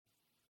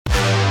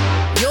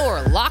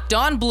Locked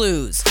On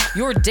Blues,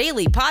 your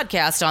daily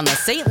podcast on the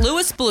St.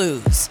 Louis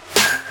Blues.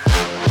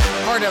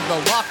 Part of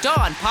the Locked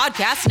On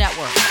Podcast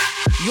Network,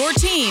 your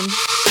team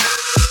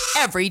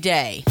every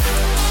day.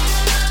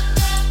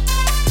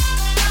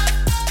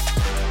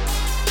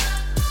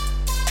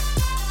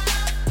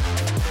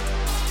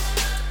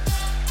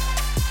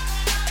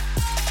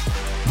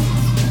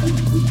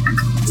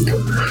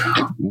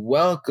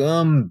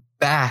 Welcome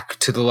back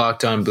to the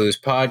Locked On Blues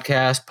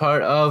podcast,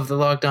 part of the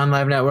Locked On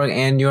Live Network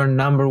and your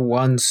number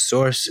one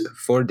source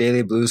for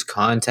daily blues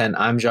content.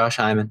 I'm Josh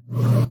Hyman.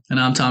 And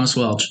I'm Thomas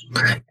Welch.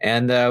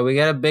 And we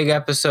got a big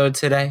episode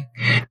today.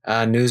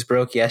 News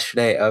broke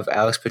yesterday of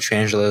Alex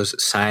Pietrangelo's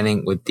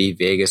signing with the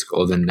Vegas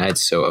Golden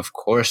Knights. So, of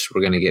course, we're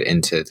going to get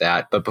into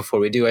that. But before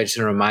we do, I just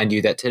want to remind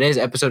you that today's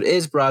episode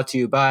is brought to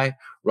you by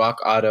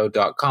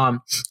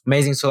rockauto.com.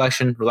 Amazing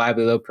selection,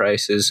 reliably low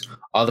prices,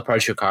 all the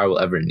parts your car will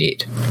ever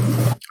need.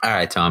 All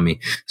right,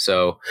 Tommy.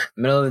 So,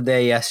 middle of the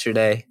day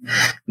yesterday,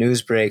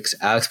 news breaks.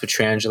 Alex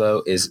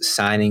Pietrangelo is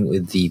signing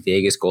with the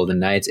Vegas Golden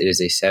Knights. It is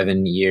a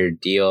 7-year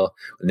deal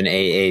with an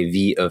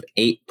AAV of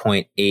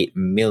 $8.8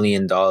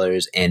 million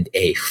and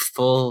a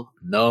full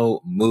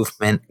no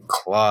movement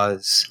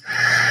clause.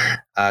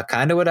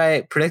 Kind of what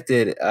I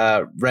predicted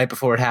right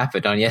before it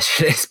happened on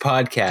yesterday's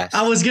podcast.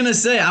 I was going to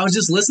say, I was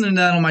just listening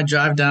to that on my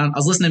drive down. I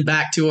was listening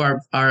back to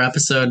our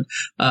episode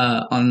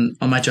on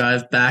my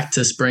drive back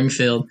to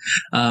Springfield.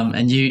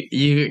 And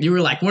you were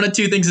like, one of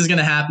two things is going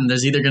to happen.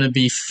 There's either going to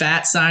be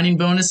fat signing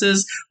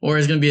bonuses or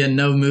there's going to be a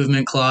no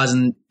movement clause.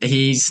 And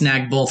he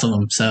snagged both of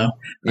them. So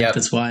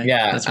that's why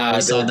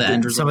we saw the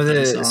end result.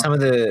 Some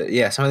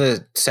of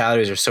the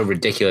salaries are so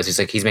ridiculous. It's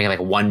like he's making like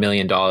 $1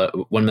 million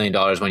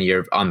 1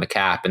 year on the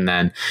cap, and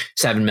then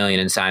 $7 million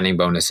in signing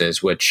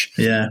bonuses, which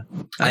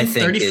I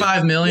think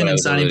 $35 million in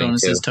signing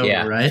bonuses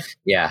total, right?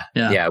 Yeah,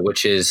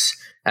 which is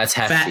that's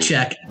hefty. Fat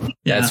check.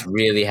 Yeah. That's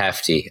really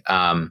hefty.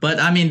 But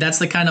I mean, that's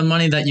the kind of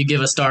money that you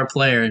give a star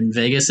player, and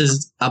Vegas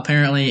is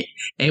apparently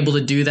able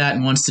to do that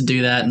and wants to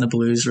do that, and the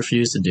Blues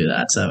refuse to do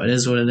that. So it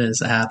is what it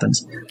is. It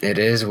happens. It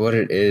is what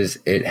it is.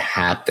 It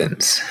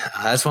happens.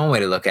 That's one way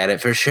to look at it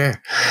for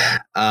sure.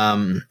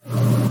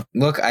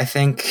 Look, I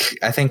think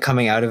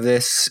coming out of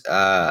this,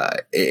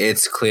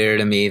 it's clear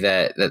to me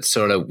that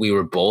sort of we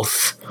were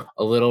both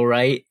a little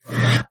right.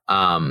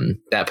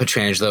 That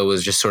Pietrangelo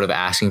was just sort of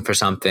asking for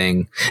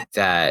something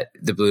that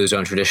the Blues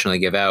don't traditionally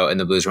give out, and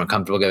the Blues weren't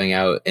comfortable giving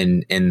out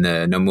in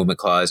the no movement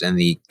clause and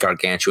the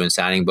gargantuan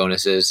signing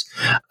bonuses.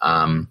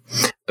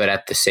 But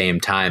at the same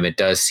time, it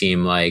does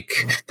seem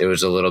like there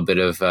was a little bit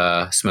of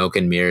smoke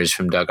and mirrors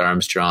from Doug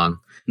Armstrong.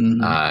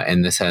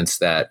 In the sense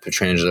that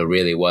Pietrangelo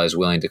really was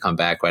willing to come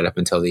back right up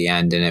until the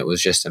end, and it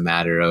was just a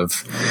matter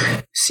of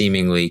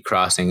seemingly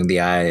crossing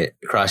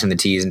the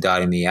T's and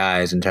dotting the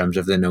I's in terms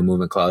of the no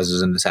movement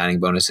clauses and the signing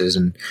bonuses,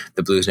 and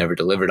the Blues never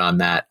delivered on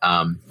that.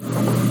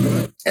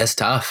 It's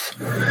tough.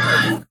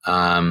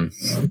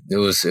 It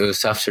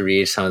was tough to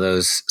read some of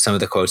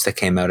the quotes that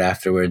came out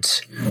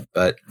afterwards,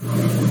 but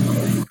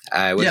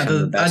I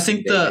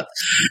think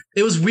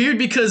it was weird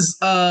because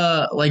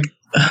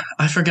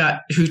I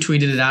forgot who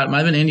tweeted it out. It might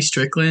have been Andy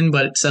Strickland,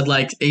 but it said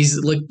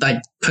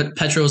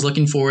Petro was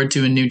looking forward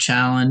to a new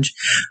challenge.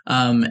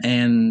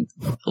 And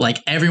like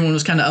everyone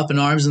was kind of up in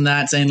arms in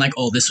that, saying like,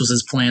 oh, this was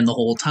his plan the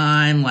whole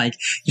time. Like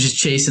he's just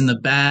chasing the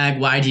bag.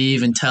 Why'd he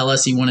even tell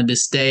us he wanted to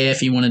stay if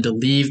he wanted to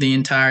leave the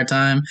entire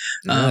time?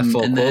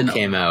 Full quote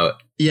came out.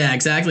 Yeah,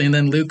 exactly. And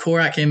then Luke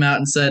Korak came out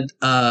and said,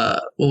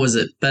 what was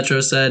it?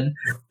 Petro said,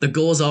 the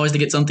goal is always to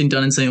get something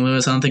done in St.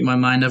 Louis. I don't think my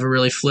mind ever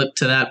really flipped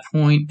to that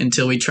point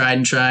until we tried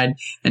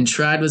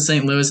with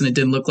St. Louis, and it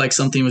didn't look like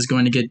something was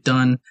going to get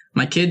done.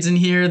 My kids in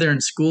here, they're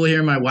in school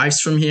here. My wife's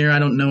from here. I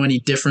don't know any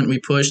different. We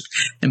pushed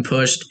and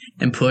pushed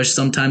and pushed.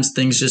 Sometimes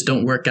things just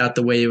don't work out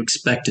the way you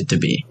expect it to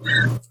be.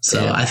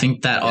 So I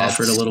think that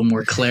offered a little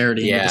more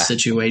clarity into the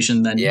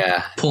situation than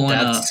pulling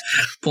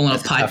a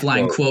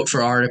pipeline quote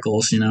for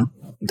articles, you know?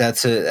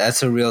 That's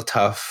a real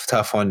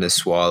tough one to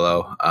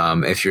swallow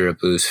if you're a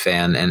Blues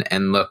fan.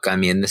 And look, I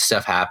mean, this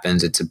stuff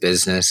happens. It's a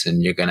business,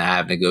 and you're going to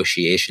have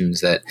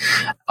negotiations that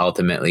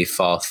ultimately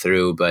fall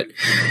through. But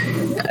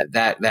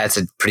that's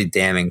a pretty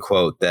damning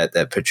quote that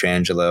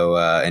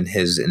Pietrangelo and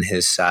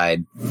his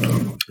side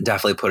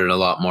definitely put in a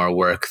lot more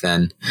work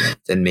than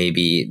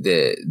maybe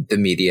the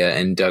media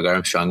and Doug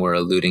Armstrong were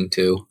alluding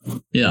to.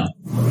 Yeah.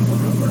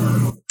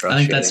 I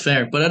think that's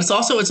fair, but it's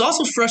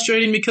also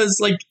frustrating because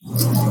like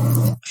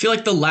I feel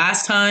like the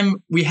last time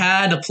we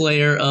had a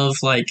player of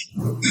like,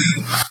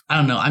 I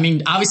don't know. I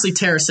mean, obviously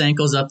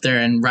Tarasenko's up there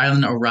and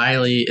Rylan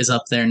O'Reilly is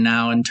up there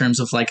now in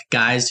terms of like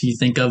guys who you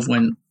think of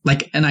when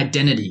like an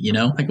identity, you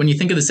know, like when you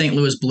think of the St.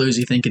 Louis Blues,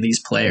 you think of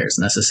these players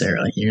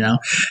necessarily, you know,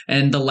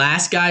 and the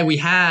last guy we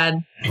had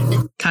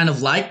kind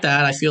of like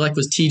that, I feel like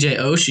was TJ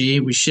Oshie.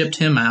 We shipped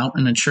him out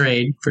in a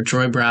trade for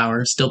Troy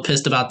Brouwer. Still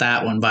pissed about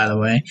that one, by the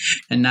way.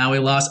 And now we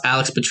lost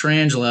Alex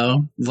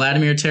Pietrangelo.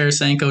 Vladimir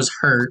Tarasenko's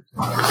hurt.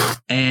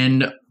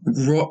 And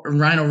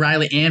Ryan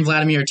O'Reilly and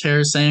Vladimir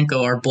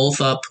Tarasenko are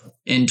both up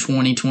in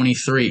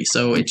 2023.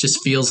 So it just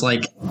feels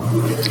like,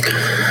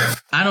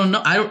 I don't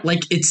know.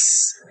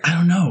 I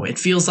don't know. It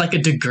feels like a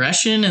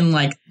digression in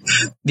like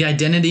the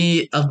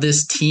identity of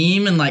this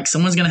team, and like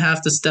someone's going to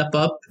have to step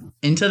up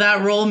into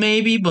that role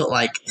maybe, but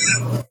like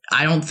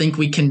I don't think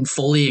we can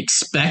fully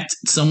expect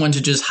someone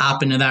to just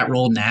hop into that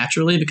role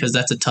naturally, because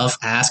that's a tough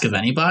ask of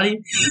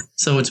anybody.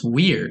 So it's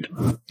weird,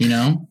 you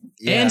know?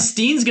 Yeah. And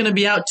Steen's going to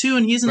be out too,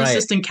 and he's an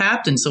assistant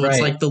captain, so it's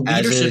like the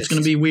leadership's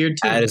going to be weird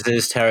too. As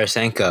is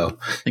Tarasenko.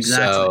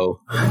 Exactly. So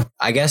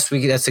I guess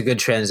that's a good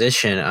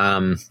transition.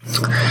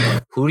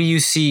 Who do you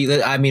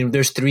see? I mean,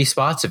 there's 3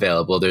 spots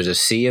available. There's a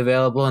C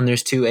available, and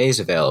there's 2 A's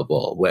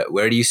available.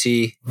 Where do you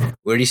see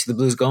the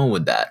Blues going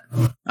with that?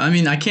 I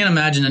mean, I can't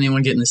imagine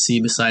anyone getting the C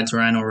besides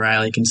Ryan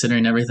O'Reilly,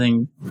 considering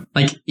everything.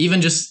 Like,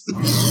 even just,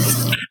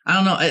 I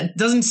don't know. It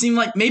doesn't seem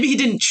like, maybe he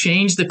didn't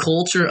change the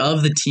culture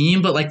of the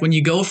team, but like when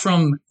you go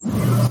from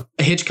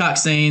a Hitchcock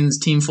Sains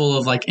team full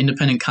of like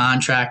independent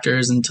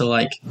contractors into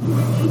like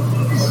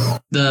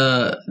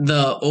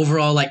the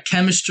overall like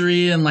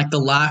chemistry and like the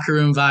locker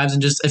room vibes,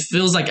 and just it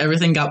feels like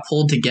everything got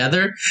pulled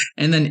together.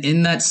 And then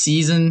in that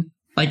season,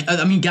 like,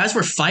 I mean, guys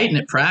were fighting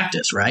at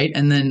practice, right?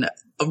 And then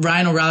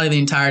Ryan O'Reilly the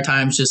entire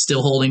time is just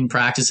still holding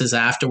practices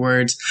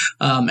afterwards.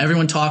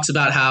 Everyone talks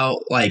about how,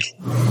 like,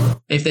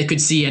 if they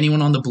could see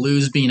anyone on the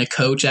Blues being a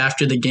coach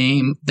after the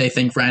game, they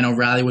think Ryan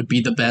O'Reilly would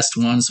be the best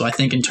one. So I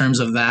think in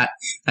terms of that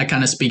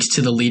kind of speaks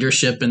to the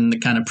leadership and the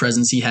kind of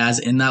presence he has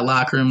in that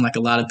locker room. Like,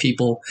 a lot of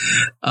people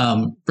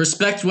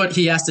respect what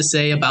he has to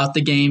say about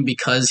the game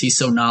because he's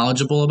so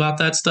knowledgeable about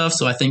that stuff.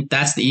 So I think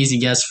that's the easy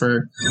guess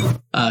for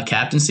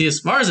captaincy. As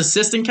far as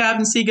assistant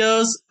captaincy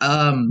goes,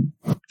 I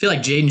feel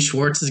like Jaden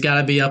Schwartz has got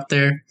to be up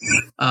there.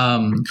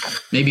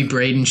 Maybe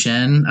Braden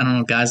Shen. I don't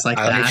know, guys like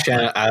that.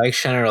 I like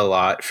Shenner a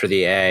lot for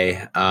the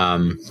A.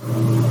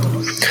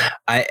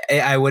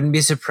 I wouldn't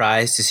be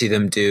surprised to see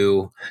them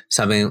do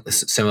something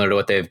similar to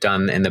what they've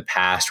done in the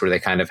past, where they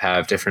kind of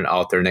have different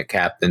alternate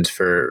captains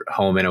for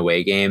home and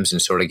away games and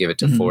sort of give it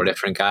to 4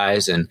 different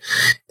guys. And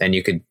then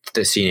you could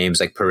see names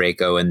like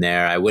Parayko in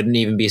there. I wouldn't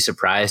even be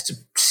surprised to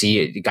see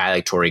a guy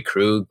like Torrey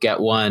Krug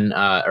get one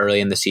early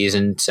in the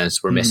season,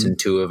 since we're missing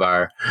two of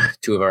our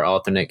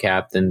alternate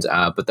captains.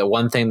 But the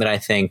one thing that I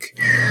think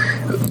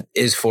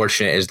is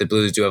fortunate is the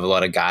Blues do have a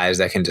lot of guys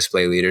that can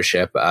display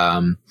leadership.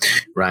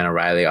 Ryan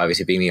O'Reilly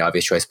obviously being the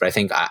obvious choice, but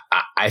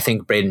I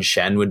think Braden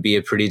Shen would be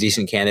a pretty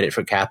decent candidate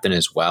for captain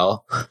as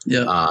well.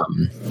 Yeah.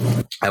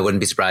 I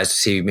wouldn't be surprised to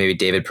see maybe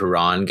David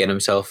Perron get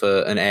himself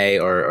an A,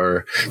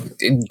 or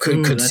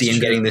could see him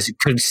true. Getting this.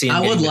 Could see him.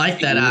 I would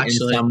like that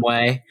actually in some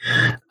way.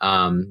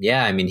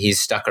 Yeah, I mean, he's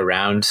stuck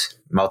around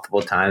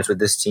multiple times with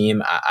this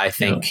team. I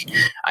think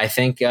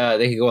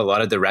they could go a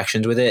lot of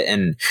directions with it,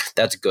 and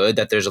that's good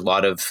that there's a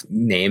lot of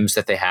names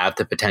that they have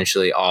to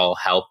potentially all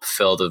help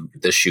fill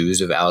the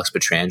shoes of Alex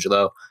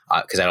Pietrangelo,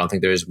 because I don't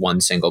think there is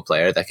one single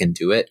player that can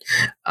do it.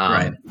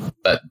 Right.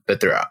 But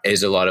there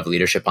is a lot of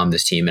leadership on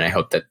this team, and I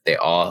hope that they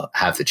all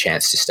have the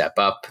chance to step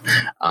up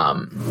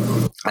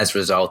as a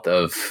result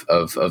of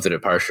the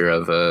departure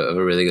of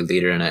a really good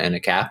leader and a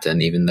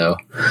captain, even though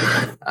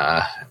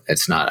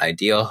it's not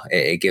ideal.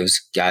 It gives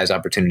guys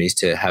opportunities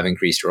to have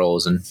increased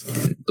roles, and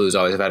Blues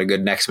always have had a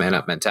good next man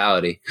up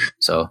mentality.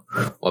 So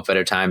what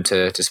better time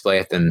to display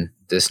it than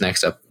this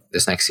next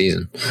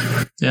season?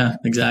 Yeah,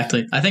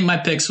 exactly. I think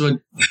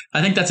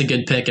that's a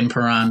good pick in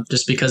Perron,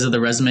 just because of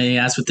the resume he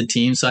has with the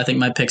team. So I think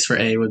my picks for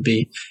A would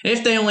be,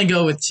 if they only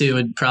go with 2,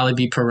 it'd probably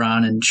be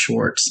Perron and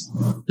Schwartz,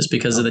 just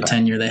because of the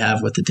tenure they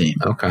have with the team.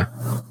 Okay.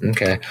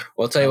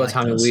 Well, I'll tell you what,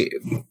 Tommy,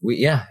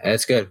 yeah,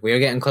 that's good. We are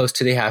getting close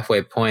to the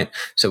halfway point.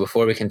 So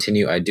before we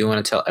continue, I do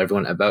want to tell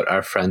everyone about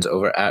our friends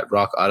over at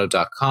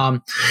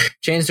rockauto.com.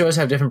 Chain stores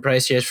have different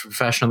price tiers for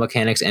professional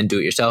mechanics and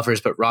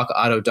do-it-yourselfers, but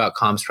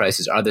rockauto.com's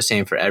prices are the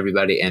same for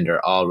everybody and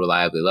are all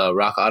reliably low.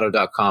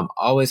 RockAuto.com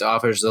always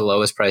offers the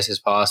lowest prices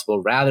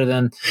possible, rather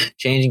than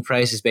changing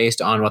prices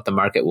based on what the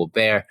market will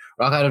bear.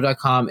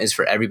 RockAuto.com is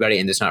for everybody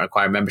and does not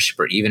require membership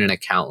or even an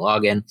account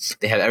login.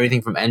 They have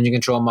everything from engine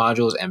control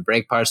modules and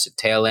brake parts to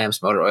tail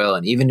lamps, motor oil,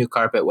 and even new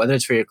carpet. Whether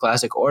it's for your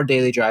classic or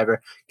daily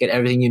driver, get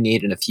everything you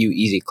need in a few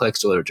easy clicks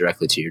delivered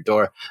directly to your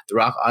door. The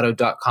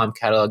RockAuto.com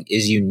catalog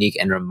is unique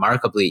and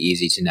remarkably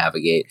easy to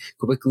navigate.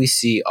 Quickly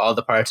see all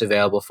the parts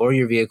available for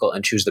your vehicle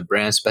and choose the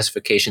brand,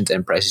 specifications,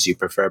 and prices you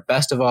prefer.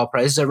 Best of all,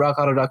 prices at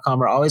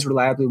rockauto.com are always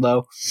reliably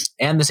low,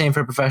 and the same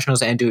for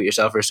professionals and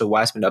do-it-yourselfers, so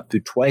why spend up to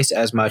twice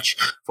as much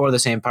for the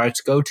same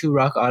parts? Go to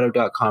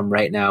rockauto.com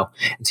right now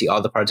and see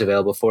all the parts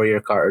available for your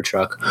car or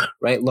truck.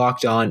 Right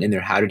Locked On in their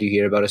How Did You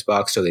Hear About Us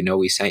box, so they know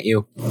we sent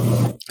you.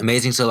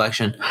 Amazing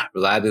selection,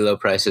 reliably low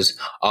prices,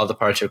 all the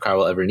parts your car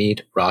will ever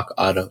need.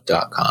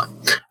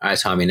 rockauto.com. All right,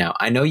 Tommy, now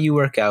I know you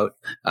work out.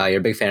 You're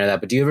a big fan of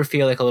that, but do you ever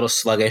feel like a little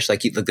sluggish,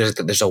 like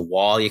there's a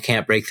wall you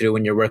can't break through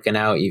when you're working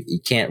out? You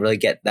can't really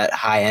get that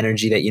high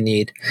energy that you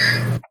need?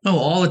 Oh,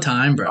 all the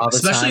time, bro.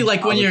 Especially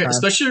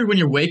when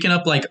you're waking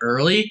up like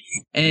early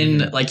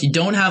and like you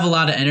don't have a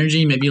lot of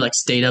energy, maybe like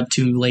stayed up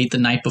too late the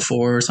night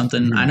before or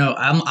something. I know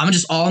I'm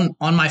just all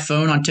on my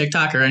phone on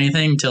TikTok or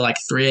anything till like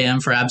 3 a.m.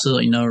 for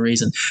absolutely no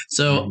reason.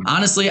 So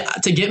honestly,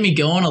 to get me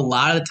going, a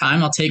lot of the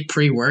time I'll take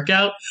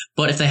pre-workout,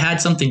 but if they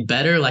had something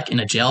better, like in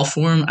a gel gel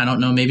form. I don't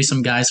know. Maybe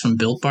some guys from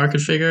Built Bar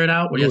could figure it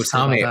out. What do you have to say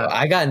Tommy, about that?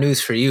 I got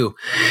news for you.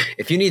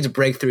 If you need to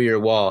break through your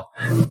wall,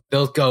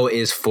 Built Go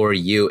is for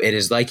you. It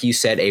is, like you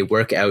said, a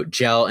workout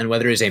gel, and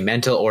whether it's a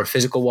mental or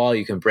physical wall,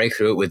 you can break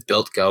through it with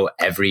Built Go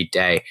every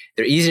day.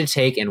 They're easy to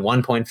take in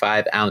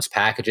 1.5 ounce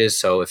packages.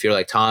 So if you're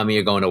like Tommy,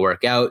 you're going to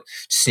work out,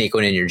 sneak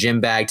one in your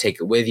gym bag, take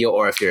it with you.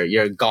 Or if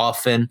you're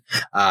golfing,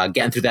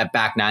 getting through that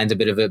back nine's a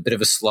bit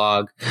of a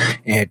slog,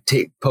 and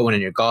put one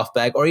in your golf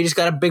bag. Or you just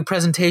got a big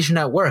presentation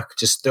at work,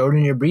 just throw it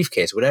in your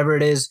briefcase. Whatever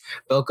it is,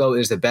 Built Go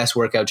is the best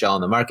workout gel on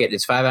the market.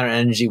 It's 5-hour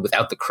energy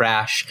without the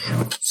crash,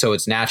 so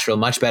it's natural,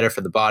 much better for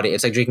the body.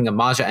 It's like drinking a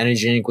Monster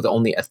energy drink with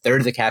only a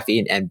third of the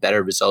caffeine and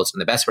better results. And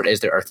the best part is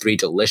there are 3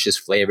 delicious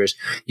flavors.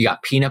 You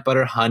got peanut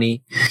butter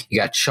honey, you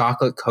got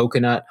chocolate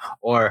coconut,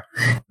 or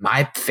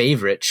my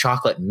favorite,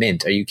 chocolate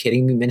mint. Are you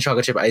kidding me? Mint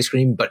chocolate chip ice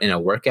cream, but in a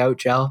workout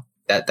gel?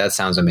 That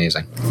sounds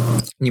amazing.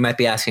 You might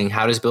be asking,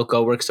 how does Built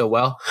Go work so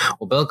well?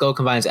 Well, Built Go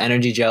combines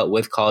energy gel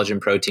with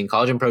collagen protein.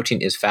 Collagen protein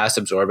is fast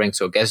absorbing,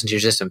 so it gets into your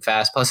system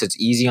fast. Plus, it's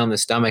easy on the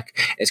stomach.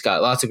 It's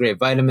got lots of great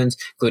vitamins,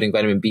 including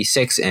vitamin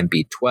B6 and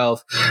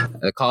B12.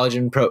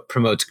 Collagen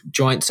promotes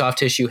joint, soft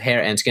tissue,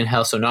 hair, and skin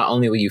health. So not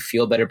only will you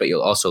feel better, but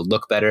you'll also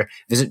look better.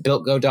 Visit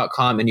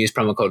BuiltGo.com and use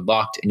promo code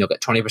LOCKED, and you'll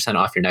get 20%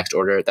 off your next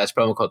order. That's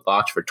promo code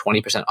LOCKED for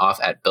 20% off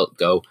at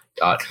BuiltGo.com.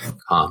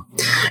 All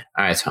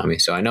right, Tommy.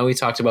 So I know we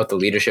talked about the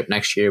leadership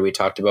next year. We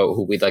talked about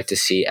who we'd like to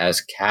see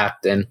as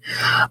captain.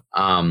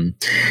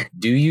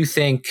 Do you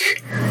think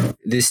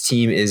this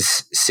team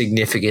is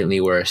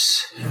significantly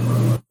worse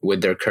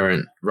with their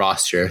current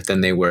roster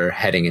than they were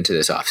heading into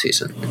this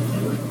offseason?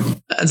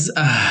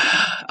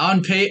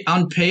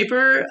 On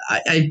paper,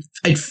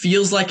 it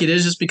feels like it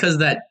is, just because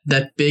that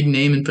big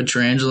name in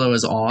Pietrangelo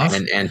is off,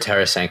 and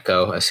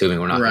Tarasenko, assuming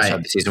we're not going to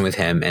start the season with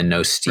him, and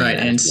no Steen, right?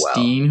 And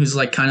Steen, who's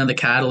like kind of the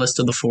catalyst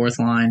of the fourth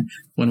line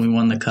when we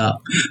won the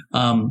cup.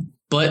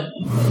 But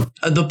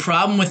the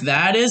problem with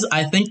that is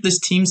I think this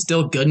team's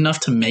still good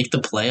enough to make the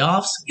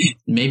playoffs,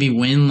 maybe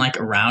win like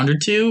a round or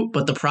two.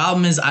 But the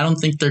problem is I don't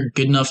think they're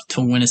good enough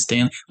to win a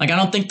Stanley. Like, I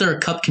don't think they're a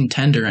cup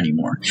contender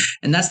anymore.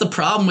 And that's the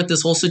problem with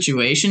this whole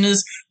situation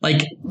is,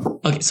 like,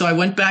 okay, so I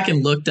went back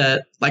and looked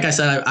at, like I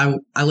said,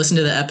 I listened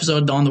to the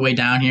episode on the way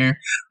down here.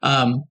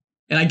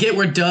 And I get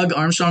where Doug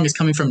Armstrong is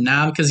coming from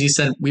now, because you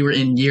said we were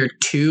in year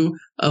 2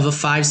 of a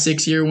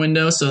 5-6 year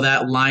window. So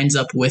that lines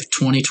up with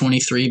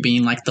 2023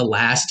 being like the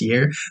last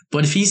year.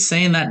 But if he's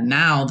saying that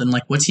now, then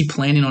like, what's he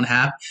planning on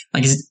happening?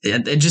 Like,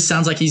 it just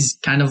sounds like he's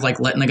kind of like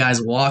letting the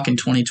guys walk in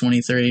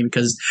 2023,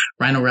 because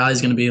Ryan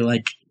O'Reilly's going to be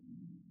like,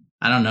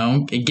 I don't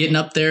know, getting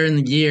up there in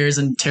the years,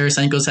 and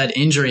Tarasenko's had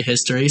injury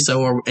history.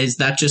 So is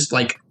that just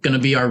like going to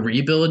be our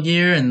rebuild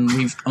year, and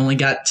we've only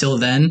got till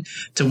then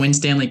to win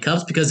Stanley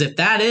Cups? Because if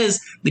that is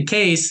the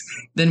case,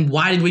 then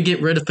why did we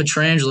get rid of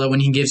Pietrangelo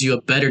when he gives you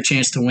a better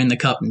chance to win the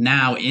cup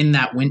now in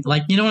that win?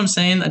 Like, you know what I'm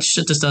saying? That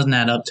shit just doesn't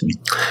add up to me.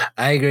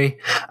 I agree.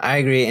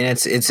 And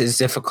it's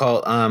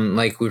difficult.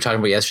 Like we were talking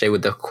about yesterday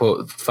with the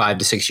quote 5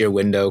 to 6 year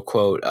window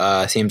quote,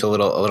 seemed a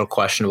little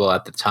questionable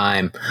at the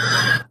time.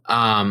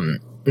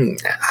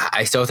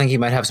 I still think he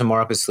might have some more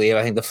up his sleeve.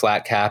 I think the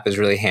flat cap is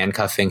really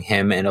handcuffing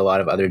him and a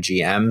lot of other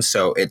GMs.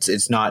 So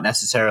it's not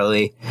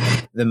necessarily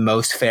the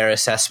most fair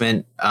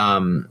assessment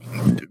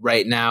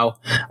right now.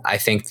 I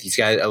think these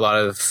guys, a lot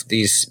of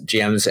these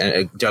GMs,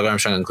 and Doug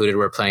Armstrong included,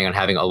 were planning on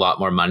having a lot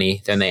more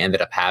money than they ended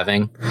up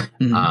having.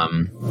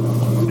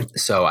 Mm-hmm.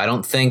 So I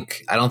don't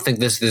think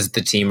this is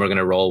the team we're going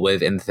to roll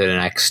with into the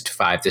next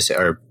 5 to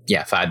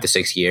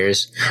 6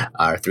 years,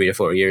 or 3 to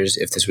 4 years,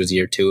 if this was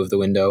year 2 of the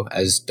window,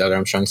 as Doug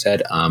Armstrong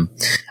said. I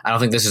don't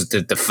think this is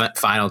the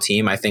final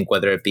team. I think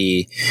whether it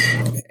be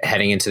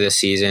heading into this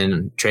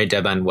season, trade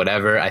deadline,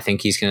 whatever, I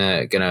think he's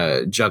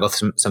gonna juggle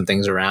some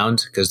things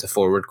around, because the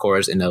forward core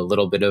is in a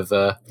little bit of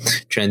a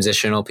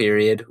transitional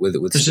period with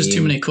there's Steam. Just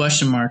too many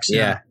question marks.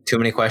 Yeah, too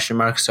many question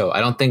marks. So I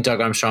don't think Doug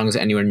Armstrong's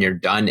anywhere near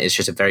done. It's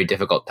just a very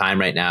difficult time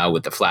right now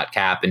with the flat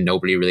cap, and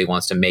nobody really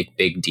wants to make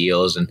big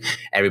deals, and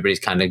everybody's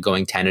kind of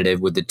going tentative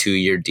with the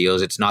 2-year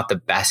deals. It's not the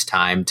best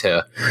time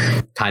to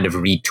kind of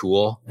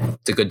retool.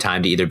 It's a good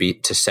time to either be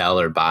to sell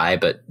or buy,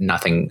 but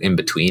nothing in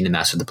between, and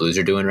that's what the Blues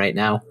are doing right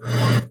now.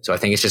 So I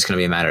think it's just going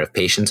to be a matter of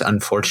patience,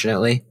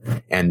 unfortunately,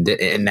 and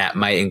that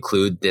might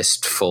include this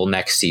full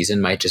next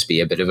season might just be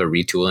a bit of a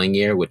retooling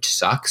year, which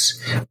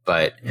sucks,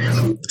 but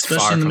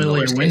especially in the middle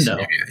of your window.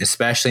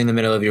 Especially in the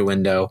middle of your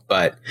window.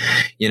 But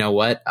you know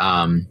what?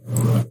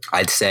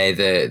 I'd say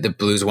the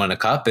Blues won a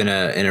cup in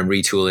a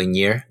retooling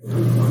year.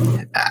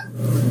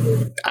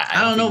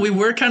 I don't know. We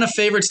were kind of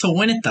favorites to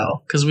win it,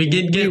 though, because we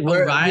did get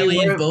O'Reilly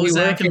and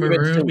Bozak and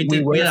Maroon.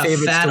 We had a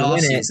fat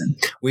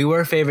offseason. We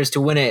were favorites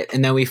to win it,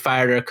 and then we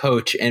fired our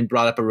coach and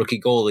brought up a rookie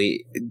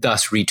goalie,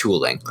 thus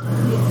retooling.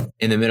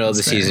 In the middle of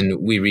the season,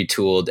 we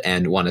retooled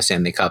and won a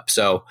Stanley Cup.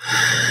 So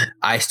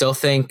I still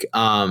think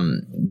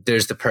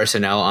there's the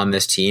personnel on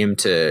this team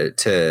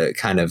to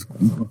kind of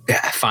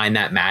find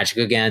that magic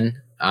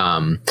again.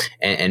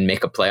 and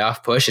make a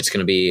playoff push. It's going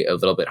to be a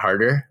little bit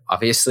harder,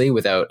 obviously,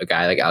 without a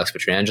guy like Alex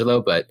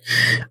Pietrangelo. But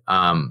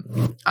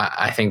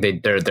I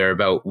think they're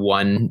about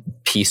one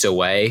piece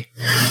away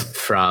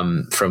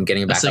from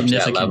getting back up to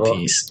that level.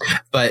 Piece.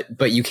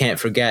 But you can't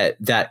forget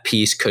that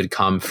piece could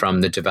come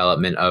from the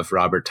development of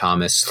Robert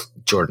Thomas,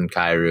 Jordan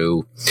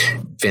Kyrou,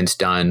 Vince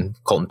Dunn,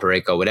 Colton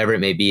Parayko, whatever it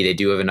may be. They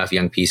do have enough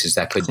young pieces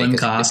that could Klim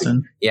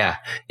Kostin. Yeah.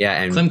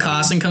 And Klim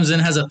Kostin comes in,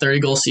 has a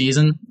 30-goal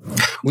season.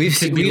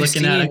 We've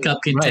looking at a cup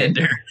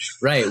contender.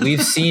 Right.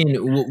 We've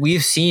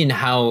seen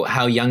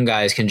how young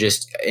guys can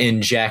just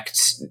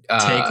inject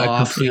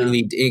a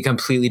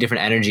completely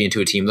different energy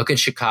into a team. Look at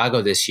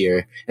Chicago this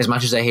year. As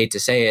much as I hate to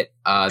say it,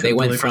 they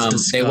went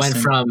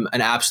from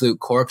an absolute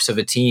corpse of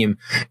a team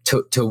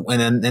to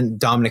and then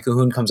Dominic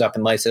Cahoon comes up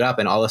and lights it up,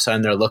 and all of a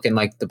sudden they're looking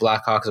like the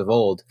Blackhawks of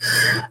old.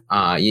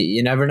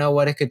 You never know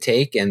what it could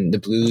take, and the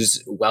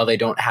Blues, while they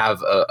don't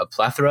have a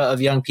plethora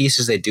of young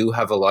pieces, they do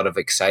have a lot of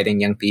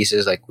exciting young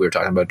pieces, like we were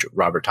talking about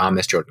Robert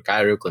Thomas, Jordan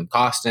Kyrou, Klim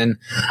Kostin,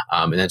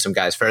 and then some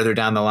guys further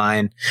down the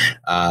line,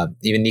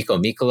 even Nico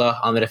Mikkola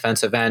on the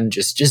defensive end.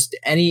 Just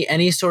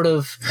any sort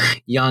of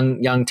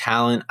young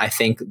talent. I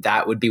think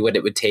that would be what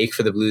it would take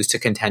for the Blues to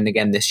contend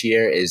again this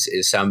year.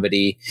 Is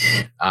somebody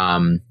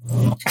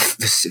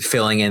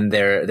filling in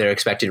their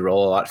expected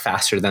role a lot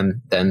faster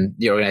than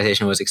the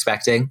organization was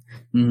expecting.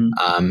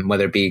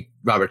 Whether it be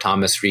Robert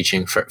Thomas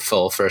reaching for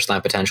full first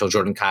line potential,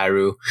 Jordan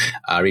Kyrou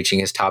reaching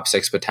his top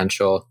 6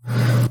 potential,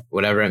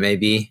 whatever it may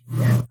be.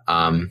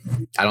 I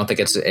don't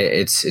think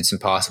it's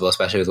impossible,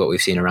 especially with what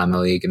we've seen around the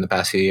league in the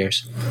past few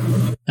years.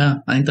 Yeah,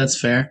 I think that's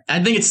fair.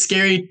 I think it's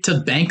scary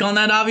to bank on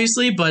that,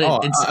 obviously, but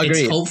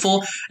it's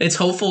hopeful. It's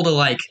hopeful to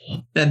like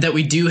that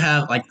we do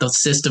have like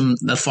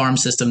the farm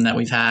system that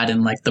we've had,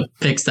 and like the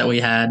picks that we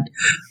had.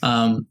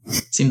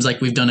 Seems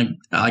like we've done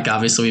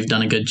obviously we've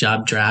done a good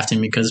job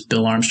drafting because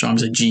Bill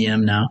Armstrong's a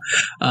GM now.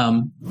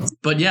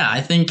 But yeah,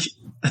 I think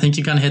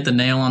you kind of hit the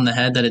nail on the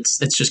head that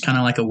it's just kind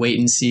of like a wait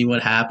and see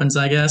what happens,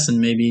 I guess, and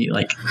maybe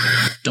like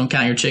don't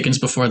count your chickens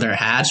before they're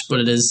hatched. But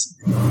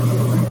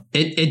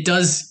it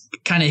does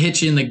kind of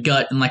hit you in the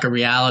gut and like a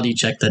reality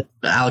check that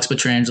Alex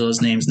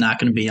Pietrangelo's name's not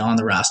going to be on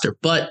the roster.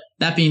 But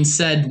that being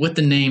said, with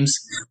the names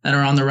that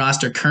are on the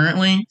roster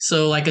currently,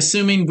 so like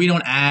assuming we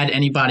don't add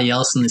anybody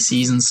else and the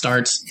season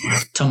starts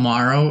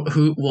tomorrow,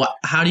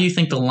 how do you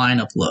think the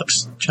lineup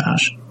looks,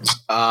 Josh?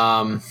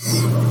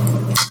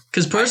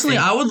 Because personally,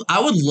 I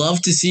would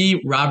love to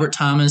see Robert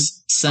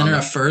Thomas center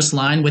a first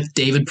line with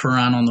David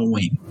Perron on the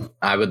wing.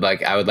 I would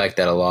like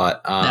that a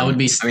lot. That would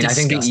be.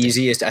 Disgusting.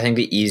 I think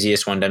the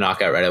easiest one to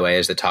knock out right away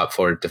is the top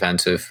 4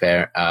 defensive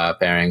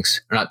pairings,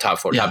 or not top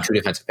 4, top 2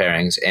 defensive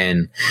pairings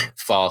in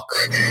Falk,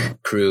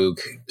 Krug,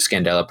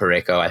 Scandella,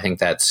 Parayko. I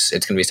think it's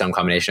going to be some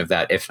combination of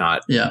that, if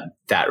not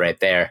that right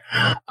there.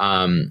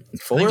 I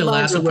think the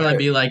last would probably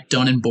be like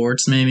Dunn and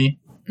Bortz, maybe.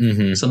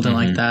 Something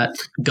like that.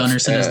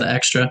 Gunnarsson is the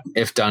extra.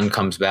 If Dunn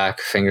comes back,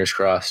 fingers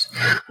crossed.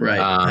 Right.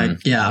 Oh my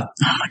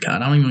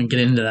God. I don't even get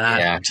into that.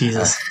 Yeah.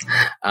 Jesus.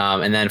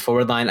 And then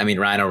forward line, I mean,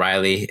 Ryan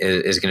O'Reilly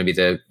is going to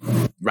be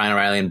Ryan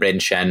O'Reilly and Braden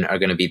Shen are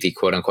going to be the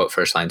quote unquote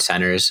first line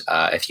centers.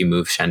 If you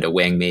move Shen to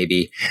wing,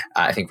 maybe.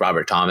 I think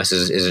Robert Thomas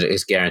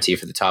is guaranteed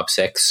for the top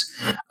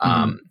 6.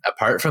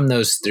 Apart from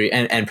those 3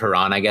 and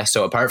Perron, I guess.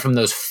 So apart from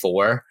those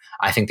 4,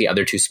 I think the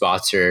other 2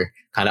 spots are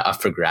kind of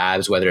up for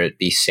grabs, whether it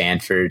be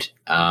Sanford,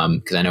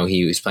 because I know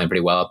he was playing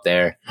pretty well up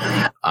there,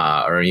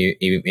 or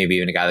maybe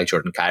even a guy like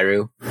Jordan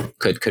Kyrou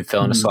could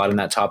fill in a slot in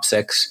that top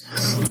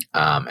 6.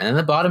 And then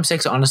the bottom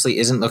 6 honestly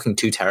isn't looking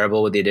too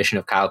terrible with the addition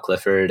of Kyle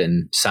Clifford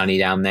and Sonny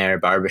down there,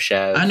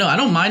 Barbashev. I know. I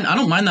don't mind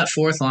that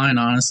 4th line,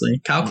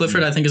 honestly. Kyle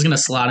Clifford, I think, is going to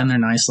slot in there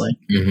nicely.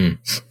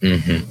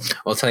 Well,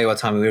 I'll tell you what,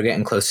 Tommy, we're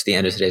getting close to the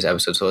end of today's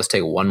episode, so let's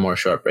take one more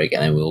short break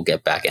and then we'll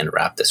get back and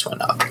wrap this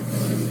one up.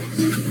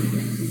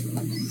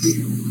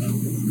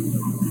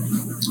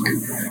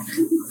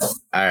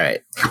 All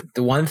right.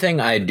 The one thing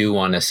I do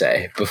want to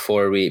say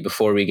before we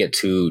get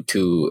too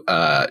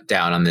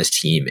down on this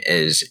team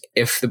is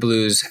if the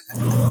Blues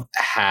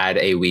had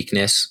a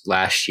weakness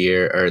last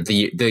year, or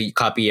the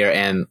Cup year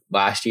and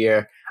last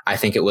year, I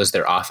think it was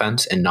their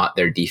offense and not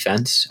their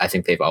defense. I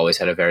think they've always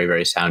had a very,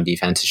 very sound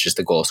defense. It's just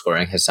the goal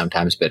scoring has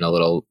sometimes been a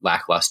little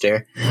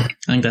lackluster. I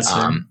think that's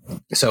fair.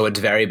 So it's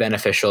very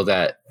beneficial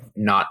that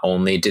not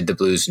only did the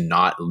Blues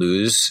not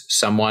lose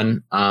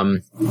someone,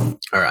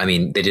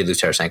 they did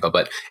lose Tarasenko,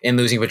 but in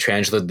losing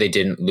Pietrangelo, they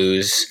didn't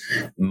lose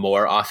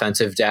more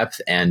offensive depth.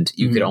 And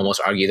you could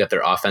almost argue that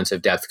their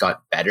offensive depth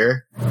got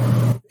better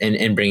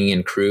in bringing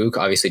in Krug.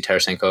 Obviously,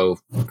 Tarasenko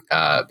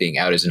being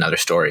out is another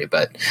story,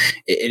 but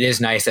it is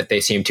nice that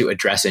they seem to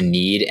address a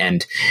need,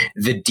 and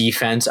the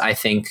defense, I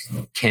think,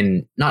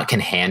 can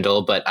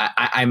handle, but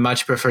I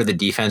much prefer the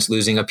defense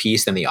losing a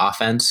piece than the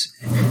offense.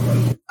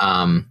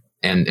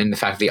 And the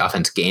fact that the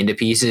offense gained a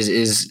piece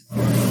is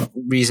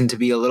reason to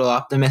be a little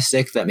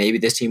optimistic that maybe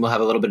this team will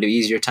have a little bit of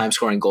easier time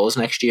scoring goals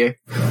next year.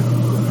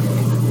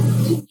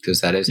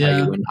 because that is how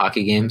you win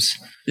hockey games.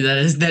 That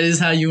is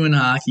how you win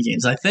hockey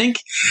games. I think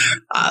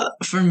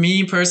for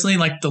me personally,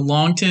 like the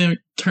long-term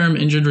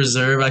injured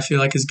reserve, I feel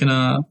like it's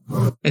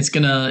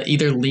gonna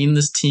either lean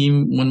this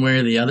team one way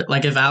or the other.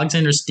 Like if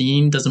Alexander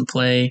Steen doesn't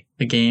play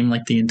a game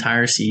like the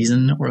entire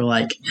season, or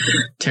like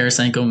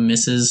Tarasenko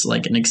misses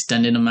like an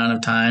extended amount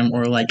of time,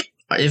 or like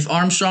if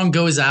Armstrong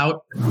goes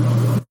out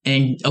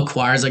and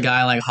acquires a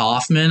guy like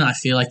Hoffman, I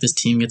feel like this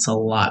team gets a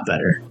lot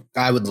better.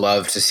 I would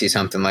love to see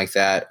something like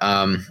that.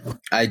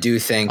 I do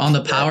think on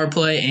the power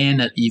play and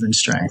at even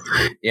strength.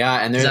 Yeah,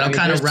 and that'll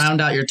kind of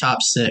round out your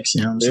top six.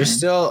 You know, there's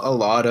still a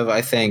lot of,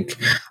 I think,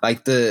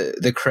 like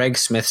the Craig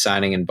Smith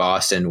signing in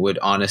Boston would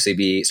honestly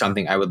be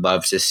something I would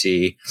love to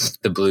see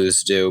the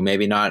Blues do.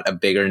 Maybe not a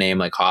bigger name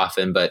like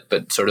Hoffman,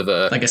 but sort of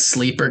a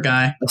sleeper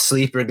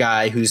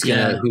guy, who's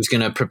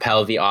gonna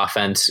propel the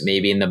offense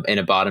maybe in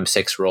a bottom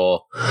six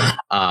role.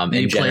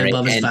 Maybe play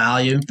above his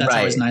value. That's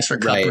always nice for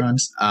cup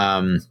runs.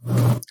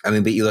 I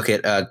mean, but you look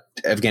at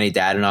Evgeny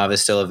Dadonov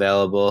is still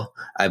available.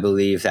 I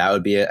believe that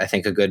would be, I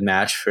think, a good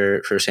match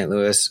for St.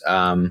 Louis.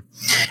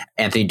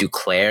 Anthony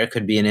Duclair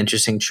could be an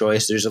interesting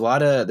choice. There's a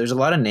lot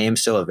of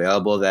names still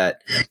available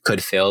that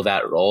could fill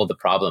that role. The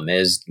problem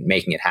is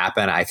making it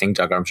happen. I think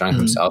Doug Armstrong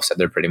himself said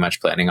they're pretty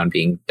much planning on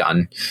being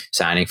done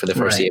signing for the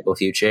foreseeable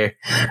future.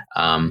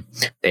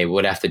 They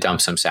would have to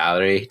dump some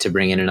salary to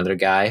bring in another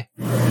guy.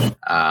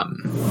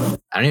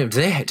 I don't know.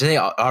 Do they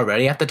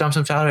already have to dump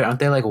some salary? Aren't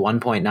they like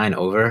 1.9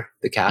 over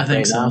the cap? I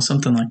think so,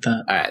 something like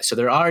that. All right, so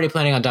they're already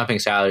planning on dumping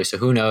salary. So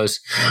who knows?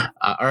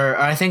 Or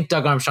I think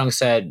Doug Armstrong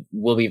said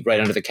we'll be right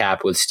under the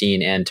cap with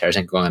Steen and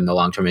Tarasenko going in the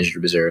long-term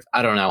injured reserve.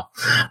 I don't know.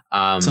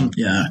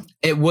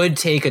 It would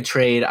take a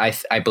trade,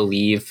 I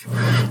believe,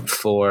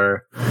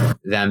 for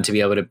them to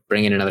be able to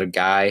bring in another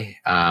guy.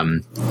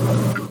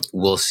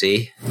 We'll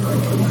see.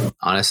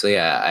 Honestly,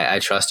 I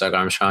trust Doug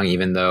Armstrong,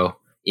 even though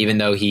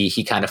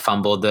he kind of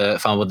fumbled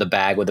the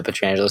bag with the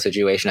Pietrangelo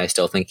situation. I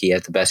still think he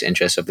has the best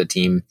interests of the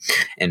team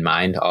in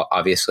mind,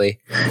 obviously.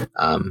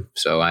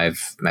 So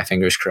I've my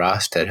fingers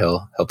crossed that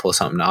he'll pull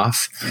something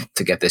off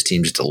to get this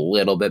team just a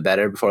little bit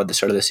better before the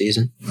start of the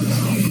season.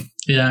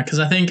 Yeah, because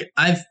I think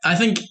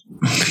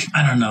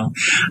I don't know.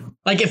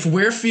 Like if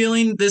we're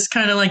feeling this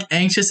kind of like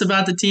anxious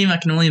about the team, I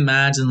can only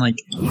imagine, like,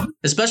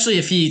 especially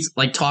if he's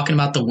like talking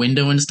about the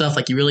window and stuff,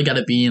 like you really got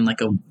to be in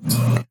like a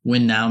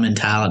win now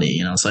mentality,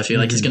 you know? So I feel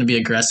like he's going to be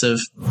aggressive.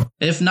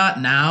 If not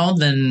now,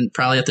 then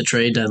probably at the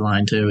trade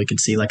deadline too. We could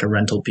see like a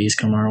rental piece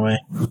come our way.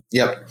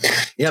 Yep.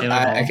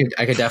 I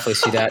could definitely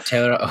see that.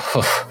 Taylor.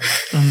 Oh.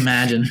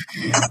 Imagine.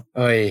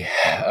 Oy.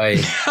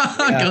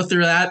 Go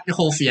through that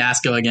whole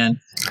fiasco again.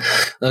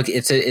 Look,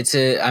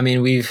 I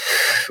mean, we've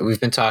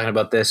been talking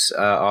about this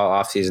all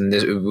off season.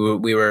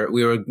 We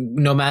were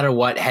no matter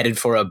what headed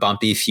for a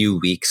bumpy few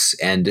weeks,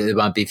 and the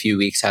bumpy few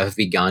weeks have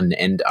begun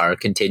and are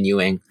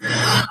continuing.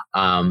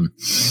 I don't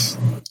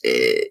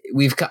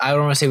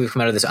want to say we've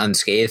come out of this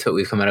unscathed, but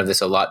we've come out of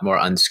this a lot more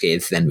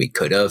unscathed than we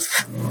could have.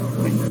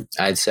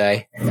 I'd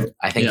say.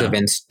 I think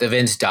the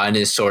Vince Dunn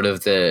is sort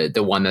of the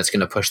one that's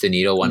going to push the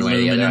needle one way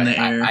or the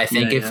other. I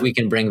think if we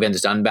can bring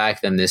Vince Dunn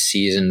back, then this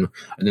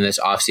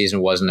off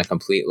season wasn't a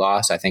complete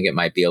loss. I think it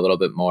might be a little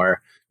bit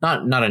more,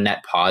 not a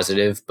net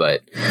positive,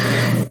 but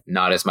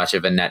not as much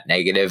of a net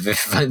negative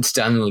if Vince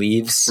Dunn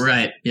leaves.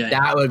 Right. Yeah.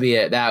 That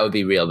would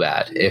be real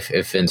bad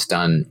if Vince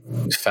Dunn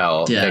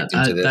fell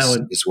victim to this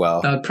as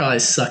well. That would probably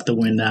suck the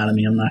wind out of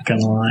me. I'm not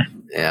gonna lie.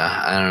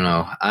 Yeah,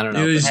 I don't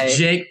know. It was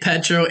Jake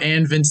Petro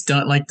and Vince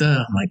Dunn.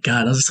 Oh my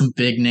God, those are some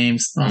big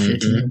names off your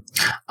team.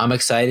 I'm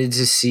excited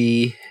to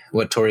see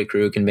what Torrey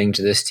Krug can bring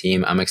to this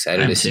team. I'm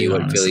excited to see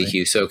what Billy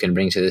Husso can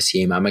bring to this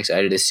team. I'm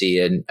excited to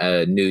see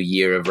a new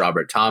year of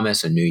Robert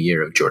Thomas, a new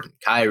year of Jordan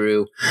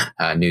Kyrou,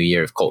 a new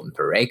year of Colton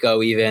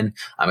Parayko even.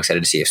 I'm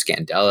excited to see if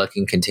Scandella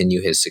can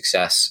continue his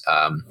success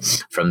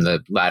from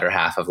the latter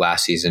half of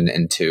last season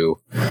into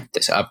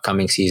this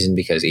upcoming season,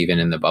 because even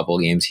in the bubble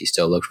games, he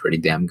still looked pretty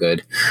damn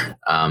good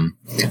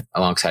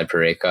alongside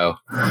Parayko.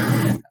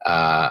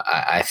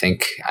 I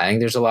think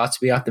there's a lot to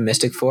be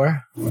optimistic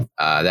for.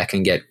 That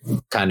can get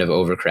kind of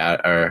overclouded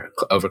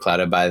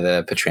by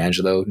the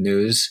Pietrangelo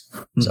news.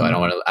 So I don't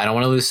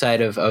want to lose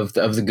sight of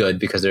the good,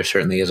 because there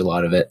certainly is a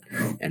lot of it.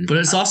 But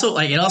it's also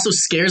like, it also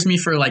scares me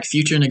for like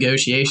future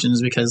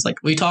negotiations, because like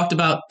we talked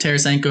about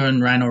Tarasenko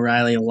and Ryan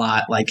O'Reilly a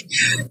lot, like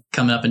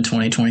coming up in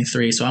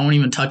 2023. So I won't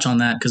even touch on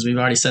that because we've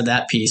already said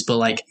that piece. But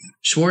like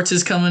Schwartz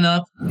is coming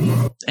up,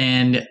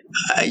 and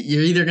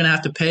you're either going to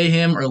have to pay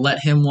him or let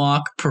him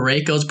walk.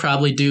 Parayko's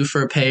probably due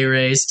for a pay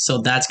raise,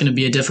 so that's going to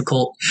be a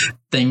difficult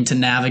thing to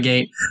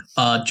navigate.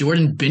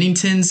 Jordan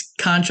Binnington's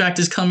contract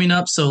is coming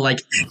up, so like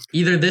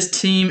either this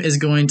team is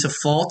going to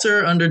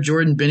falter under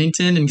Jordan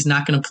Binnington and he's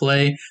not going to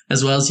play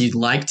as well as you'd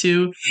like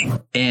to,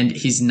 and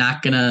he's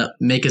not going to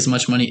make as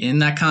much money in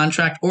that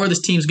contract, or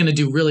this team's going to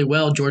do really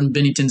well. Jordan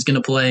Binnington's going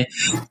to play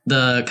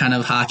the kind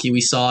of hockey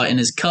we saw in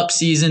his cup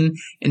season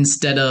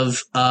instead of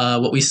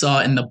what we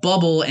saw in the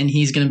bubble, and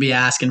he's going to be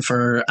asking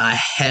for a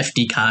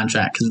hefty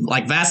contract. Because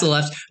like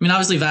Vasilevsky, I mean,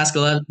 obviously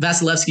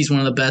Vasilevsky's one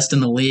of the best in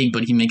the league,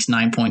 but he makes $9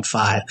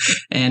 9.5.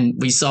 And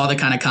we saw the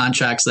kind of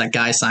contracts that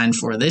guy signed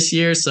for this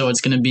year. So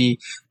it's going to be,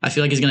 I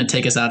feel like he's going to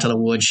take us out to the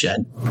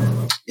woodshed.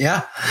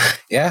 Yeah.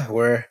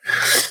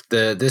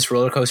 This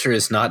roller coaster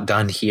is not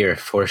done here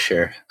for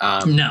sure.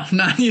 No,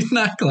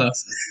 not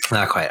close.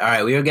 Not quite. All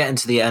right. We are getting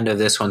to the end of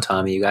this one,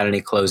 Tommy. You got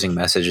any closing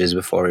messages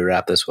before we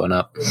wrap this one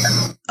up?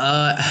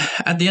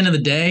 At the end of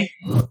the day,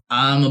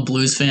 I'm a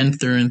Blues fan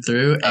through and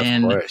through.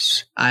 Of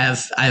course. I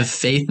have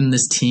faith in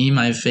this team.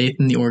 I have faith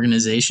in the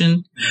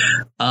organization.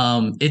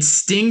 It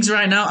stings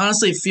right now.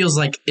 Honestly, it feels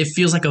like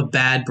a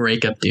bad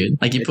breakup, dude.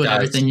 Like you put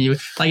everything you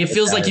like. It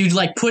feels like you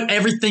like put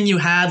everything you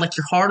had, like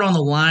your heart on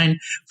the line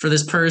for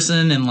this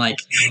person, and like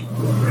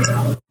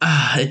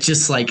it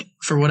just like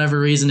for whatever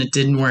reason it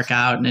didn't work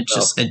out, and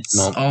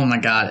oh my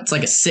god, it's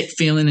like a sick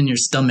feeling in your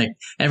stomach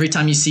every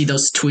time you see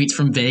those tweets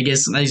from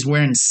Vegas. He's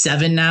wearing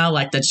 7 now.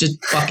 Like that's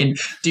just fucking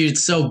dude.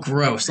 It's so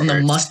gross on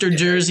the mustard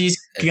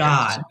jerseys.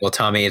 God. Well,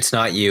 Tommy, it's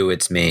not you,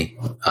 it's me.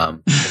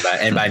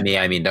 And by me,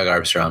 I mean Doug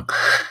Armstrong.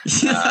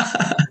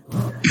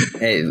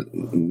 Hey,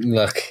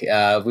 look,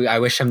 I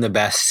wish him the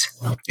best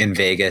in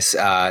Vegas.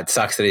 It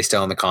sucks that he's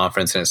still in the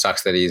conference, and it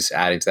sucks that he's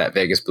adding to that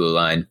Vegas blue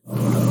line.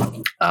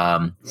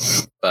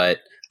 But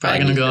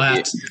probably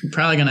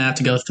gonna have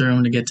to go through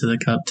him to get to the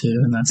cup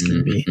too, and that's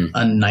gonna be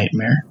a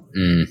nightmare.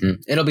 Mm-hmm.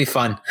 It'll be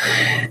fun,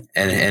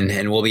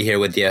 and we'll be here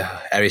with you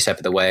every step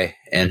of the way.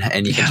 And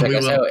you can check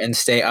us out and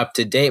stay up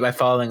to date by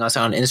following us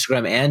on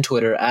Instagram and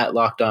Twitter at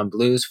Locked On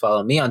Blues.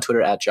 Follow me on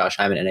Twitter at Josh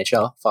Hyman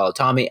NHL. Follow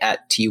Tommy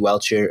at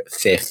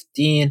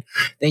TWelcher15.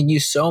 Thank you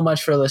so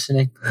much for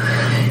listening.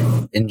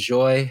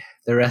 Enjoy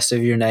the rest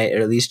of your night,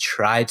 or at least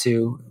try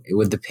to,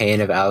 with the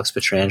pain of Alex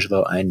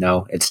Pietrangelo. I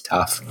know it's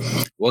tough.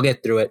 We'll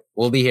get through it.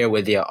 We'll be here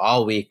with you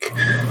all week.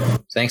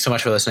 Thanks so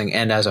much for listening.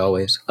 And as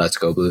always, let's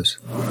go Blues.